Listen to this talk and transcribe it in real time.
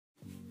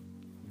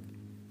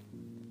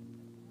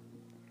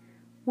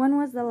When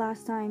was the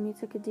last time you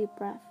took a deep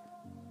breath?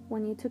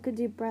 When you took a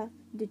deep breath,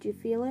 did you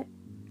feel it?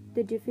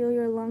 Did you feel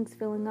your lungs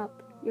filling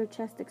up, your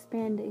chest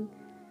expanding?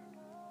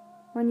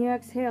 When you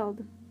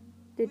exhaled,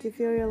 did you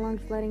feel your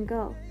lungs letting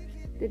go?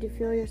 Did you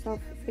feel yourself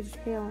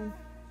exhaling?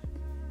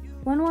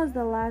 When was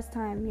the last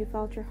time you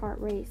felt your heart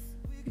race?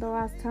 The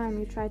last time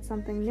you tried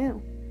something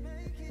new?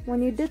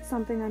 When you did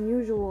something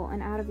unusual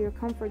and out of your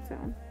comfort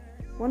zone?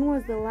 When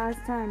was the last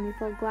time you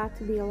felt glad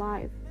to be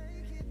alive?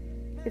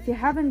 If you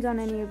haven't done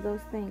any of those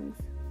things,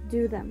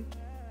 do them.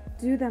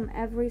 Do them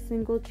every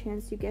single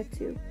chance you get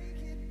to.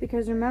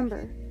 Because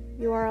remember,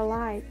 you are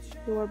alive,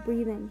 you are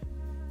breathing.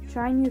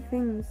 Try new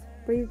things,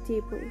 breathe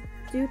deeply,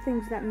 do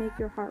things that make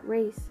your heart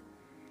race.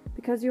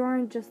 Because you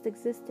aren't just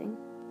existing,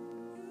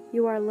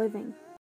 you are living.